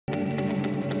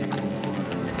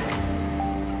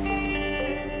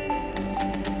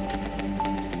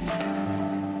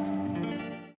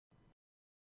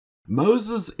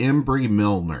Moses Embry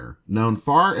Milner, known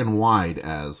far and wide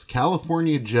as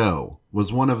California Joe,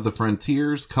 was one of the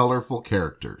frontier's colorful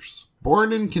characters.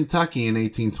 Born in Kentucky in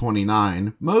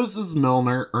 1829, Moses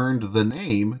Milner earned the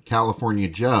name California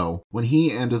Joe when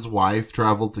he and his wife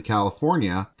traveled to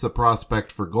California to prospect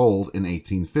for gold in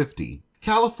 1850.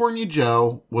 California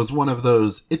Joe was one of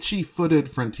those itchy-footed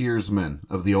frontiersmen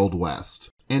of the Old West,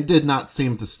 and did not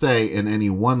seem to stay in any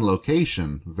one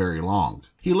location very long.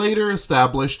 He later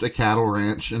established a cattle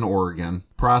ranch in Oregon,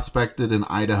 prospected in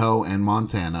Idaho and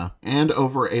Montana, and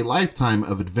over a lifetime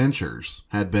of adventures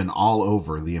had been all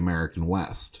over the American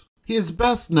West. He is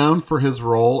best known for his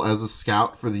role as a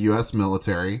scout for the U.S.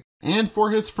 military and for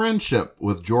his friendship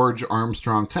with George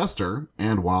Armstrong Custer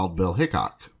and Wild Bill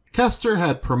Hickok. Custer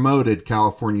had promoted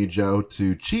California Joe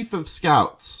to Chief of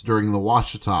Scouts during the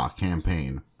Washita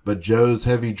campaign, but Joe's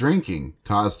heavy drinking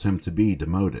caused him to be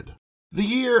demoted. The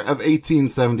year of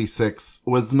 1876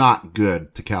 was not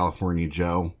good to California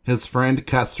Joe. His friend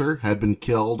Custer had been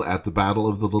killed at the Battle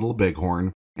of the Little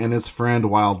Bighorn, and his friend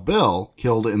Wild Bill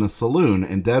killed in a saloon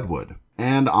in Deadwood.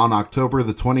 And on October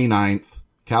the 29th,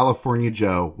 California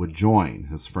Joe would join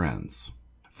his friends.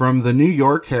 From the New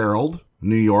York Herald,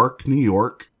 New York, New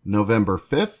York, November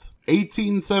 5th,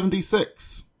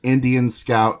 1876. Indian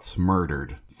Scouts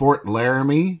murdered. Fort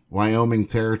Laramie, Wyoming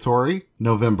Territory,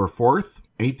 November 4th,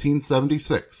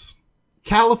 1876.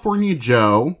 California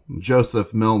Joe,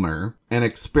 Joseph Milner, an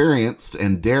experienced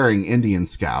and daring Indian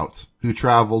scout who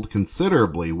traveled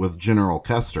considerably with General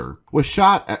Custer, was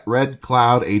shot at Red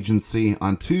Cloud Agency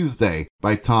on Tuesday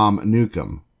by Tom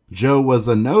Newcomb. Joe was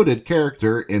a noted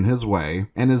character in his way,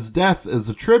 and his death is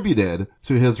attributed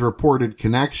to his reported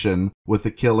connection with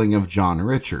the killing of John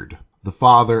Richard, the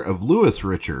father of Lewis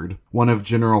Richard, one of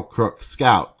General Crook's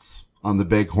scouts on the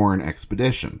Bighorn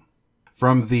expedition.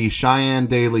 From the Cheyenne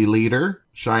Daily Leader,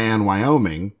 Cheyenne,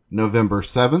 Wyoming, November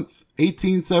 7th,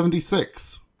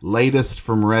 1876. Latest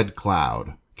from Red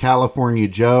Cloud. California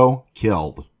Joe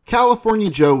killed.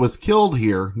 California Joe was killed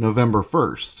here November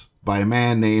 1st by a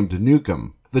man named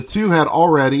Newcomb. The two had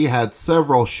already had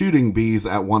several shooting bees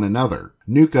at one another.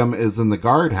 Newcomb is in the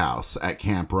guardhouse at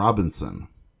Camp Robinson.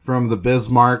 From the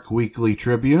Bismarck Weekly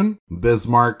Tribune,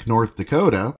 Bismarck, North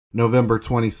Dakota, November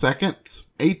 22nd,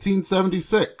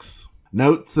 1876.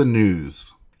 Notes and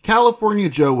news. California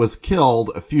Joe was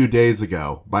killed a few days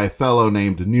ago by a fellow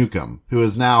named Newcomb, who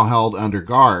is now held under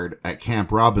guard at Camp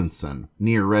Robinson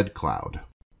near Red Cloud.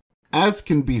 As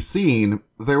can be seen,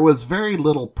 there was very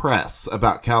little press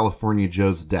about California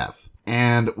Joe's death,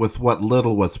 and with what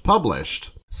little was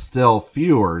published, still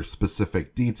fewer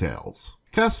specific details.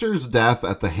 Custer's death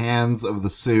at the hands of the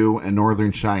Sioux and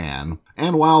Northern Cheyenne,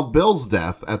 and Wild Bill's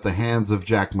death at the hands of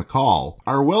Jack McCall,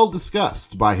 are well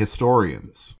discussed by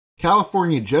historians.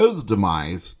 California Joe's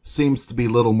demise seems to be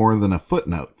little more than a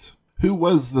footnote. Who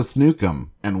was this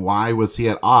Newcomb, and why was he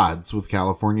at odds with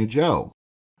California Joe?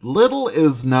 Little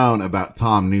is known about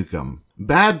Tom Newcomb.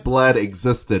 Bad blood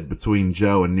existed between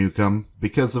Joe and Newcomb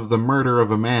because of the murder of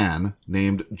a man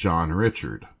named John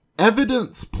Richard.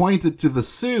 Evidence pointed to the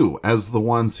Sioux as the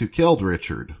ones who killed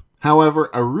Richard. However,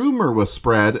 a rumor was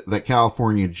spread that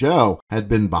California Joe had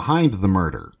been behind the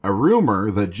murder, a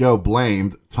rumor that Joe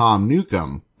blamed Tom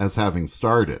Newcomb as having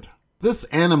started. This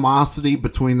animosity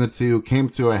between the two came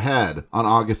to a head on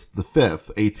August the 5th,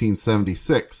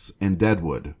 1876, in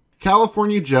Deadwood.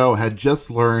 California Joe had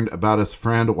just learned about his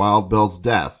friend Wild Bill's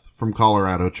death from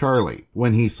Colorado Charlie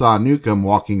when he saw Newcomb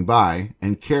walking by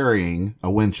and carrying a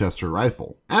Winchester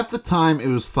rifle. At the time, it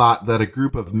was thought that a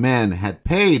group of men had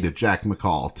paid Jack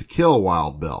McCall to kill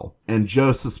Wild Bill, and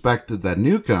Joe suspected that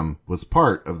Newcomb was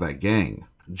part of that gang.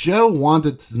 Joe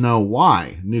wanted to know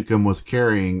why Newcomb was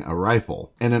carrying a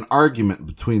rifle, and an argument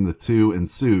between the two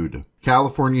ensued.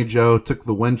 California Joe took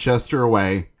the Winchester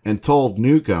away and told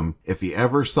Newcomb if he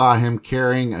ever saw him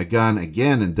carrying a gun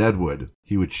again in Deadwood,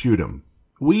 he would shoot him.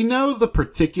 We know the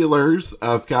particulars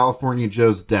of California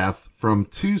Joe's death from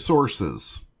two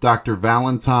sources, Dr.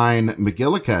 Valentine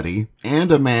McGillicuddy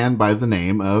and a man by the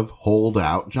name of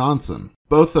Holdout Johnson,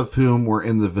 both of whom were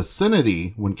in the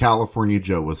vicinity when California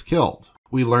Joe was killed.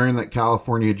 We learn that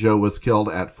California Joe was killed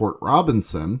at Fort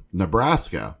Robinson,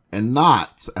 Nebraska, and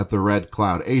not at the Red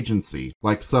Cloud Agency,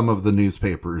 like some of the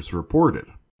newspapers reported.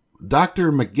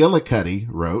 Dr. McGillicuddy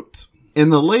wrote, "In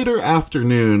the later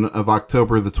afternoon of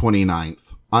October the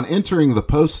 29th, on entering the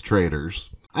Post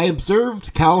Traders, I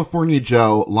observed California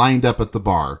Joe lined up at the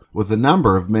bar with a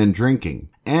number of men drinking,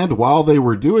 and while they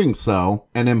were doing so,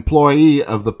 an employee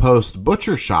of the Post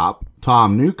Butcher Shop,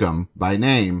 Tom Newcomb by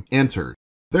name, entered.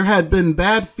 There had been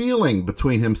bad feeling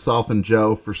between himself and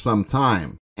Joe for some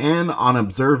time, and on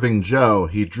observing Joe,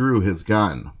 he drew his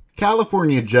gun.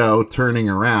 California Joe, turning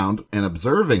around and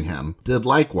observing him, did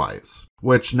likewise,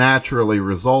 which naturally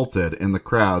resulted in the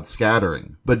crowd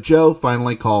scattering. But Joe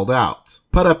finally called out,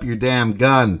 "Put up your damn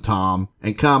gun, Tom,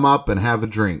 and come up and have a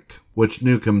drink," which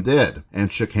Newcomb did,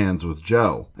 and shook hands with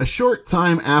Joe. A short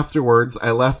time afterwards,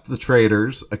 I left the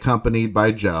traders, accompanied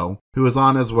by Joe, who was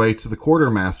on his way to the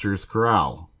quartermaster's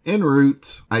corral. En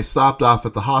route, I stopped off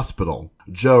at the hospital,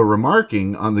 Joe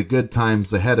remarking on the good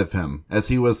times ahead of him, as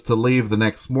he was to leave the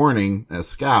next morning as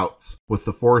scouts with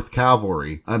the 4th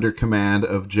Cavalry under command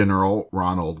of General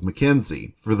Ronald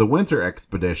McKenzie for the winter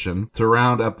expedition to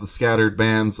round up the scattered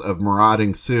bands of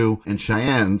marauding Sioux and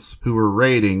Cheyennes who were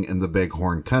raiding in the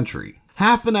Bighorn country.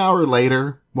 Half an hour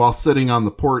later, while sitting on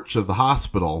the porch of the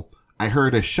hospital, I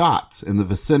heard a shot in the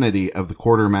vicinity of the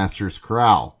quartermaster's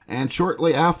corral, and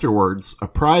shortly afterwards, a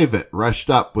private rushed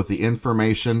up with the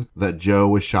information that Joe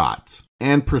was shot.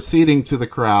 And proceeding to the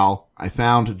corral, I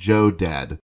found Joe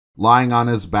dead, lying on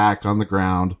his back on the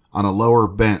ground on a lower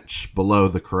bench below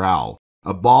the corral,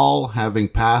 a ball having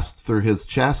passed through his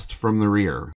chest from the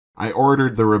rear. I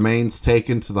ordered the remains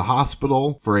taken to the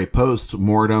hospital for a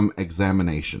post-mortem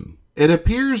examination. It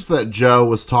appears that Joe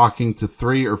was talking to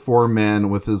 3 or 4 men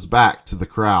with his back to the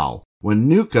corral, when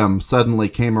Newcomb suddenly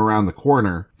came around the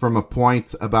corner from a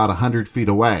point about 100 feet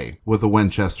away with a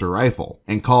Winchester rifle,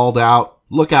 and called out,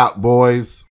 "Look out,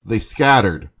 boys!" They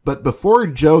scattered, but before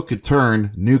Joe could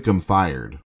turn, Newcomb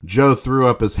fired. Joe threw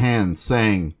up his hands,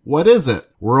 saying, "What is it?"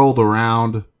 whirled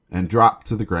around, and dropped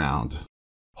to the ground.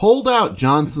 Holdout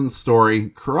Johnson's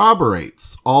story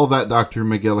corroborates all that Dr.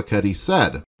 McGillicuddy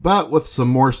said, but with some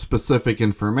more specific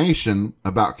information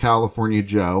about California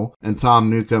Joe and Tom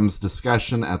Newcomb's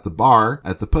discussion at the bar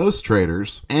at the Post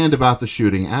Traders and about the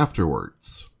shooting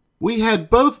afterwards. We had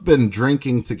both been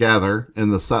drinking together in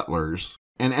the Sutlers,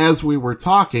 and as we were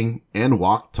talking, in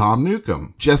walked Tom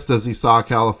Newcomb. Just as he saw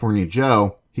California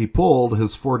Joe, he pulled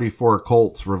his .44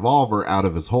 Colt's revolver out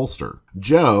of his holster.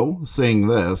 Joe, seeing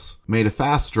this, made a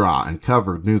fast draw and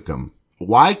covered Newcomb.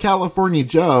 Why California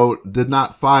Joe did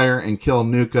not fire and kill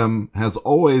Newcomb has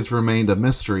always remained a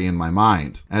mystery in my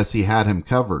mind, as he had him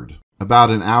covered. About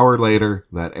an hour later,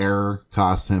 that error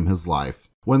cost him his life.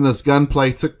 When this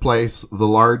gunplay took place, the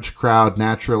large crowd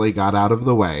naturally got out of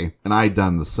the way, and I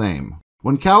done the same.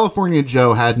 When California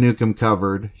Joe had Newcomb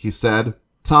covered, he said,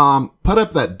 "Tom, put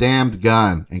up that damned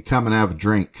gun and come and have a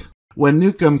drink." When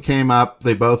Newcomb came up,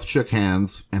 they both shook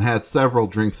hands and had several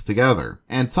drinks together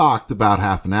and talked about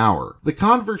half an hour. The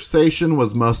conversation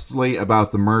was mostly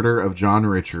about the murder of John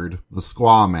Richard, the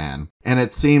squaw man, and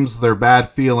it seems their bad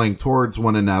feeling towards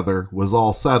one another was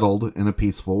all settled in a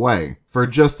peaceful way. For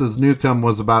just as Newcomb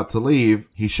was about to leave,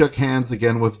 he shook hands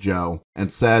again with Joe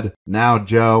and said, "Now,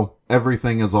 Joe,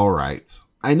 everything is all right."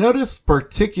 I noticed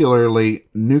particularly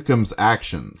Newcomb's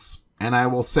actions, and I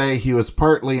will say he was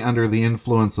partly under the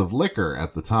influence of liquor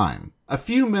at the time. A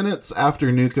few minutes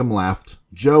after Newcomb left,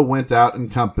 Joe went out in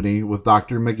company with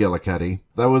Dr. McGillicuddy.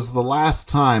 That was the last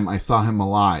time I saw him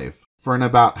alive, for in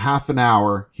about half an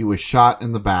hour he was shot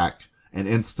in the back and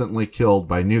instantly killed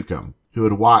by Newcomb, who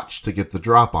had watched to get the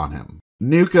drop on him.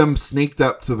 Newcomb sneaked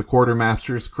up to the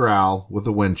quartermaster's corral with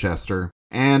a Winchester,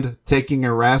 and, taking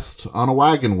a rest on a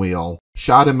wagon wheel,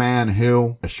 shot a man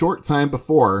who, a short time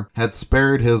before, had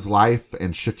spared his life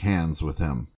and shook hands with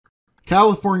him.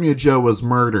 California Joe was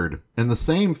murdered in the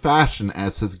same fashion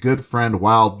as his good friend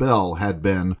Wild Bill had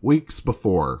been weeks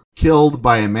before, killed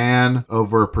by a man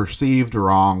over a perceived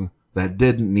wrong that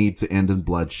didn't need to end in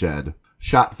bloodshed,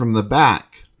 shot from the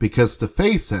back because to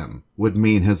face him would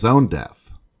mean his own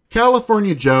death.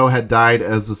 California Joe had died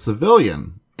as a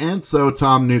civilian, and so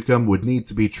Tom Newcomb would need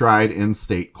to be tried in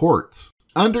state court.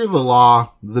 Under the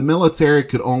law, the military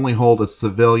could only hold a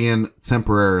civilian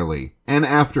temporarily, and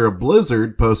after a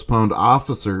blizzard postponed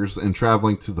officers in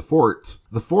traveling to the fort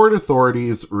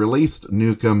authorities released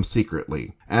Newcomb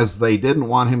secretly, as they didn't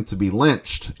want him to be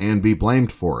lynched and be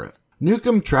blamed for it.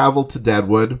 Newcomb traveled to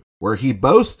Deadwood, where he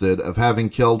boasted of having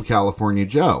killed California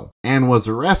Joe, and was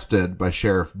arrested by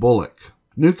Sheriff Bullock.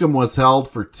 Newcomb was held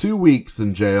for 2 weeks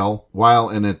in jail while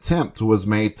an attempt was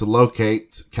made to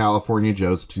locate California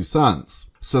Joe's 2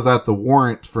 sons, so that the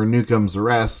warrant for Newcomb's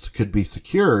arrest could be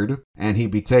secured and he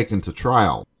be taken to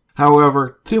trial.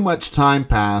 However, too much time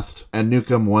passed and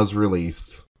Newcomb was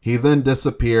released. He then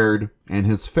disappeared and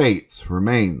his fate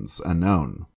remains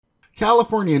unknown.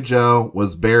 California Joe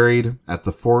was buried at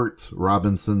the Fort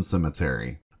Robinson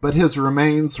Cemetery, but his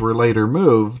remains were later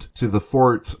moved to the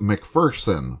Fort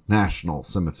McPherson National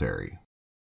Cemetery.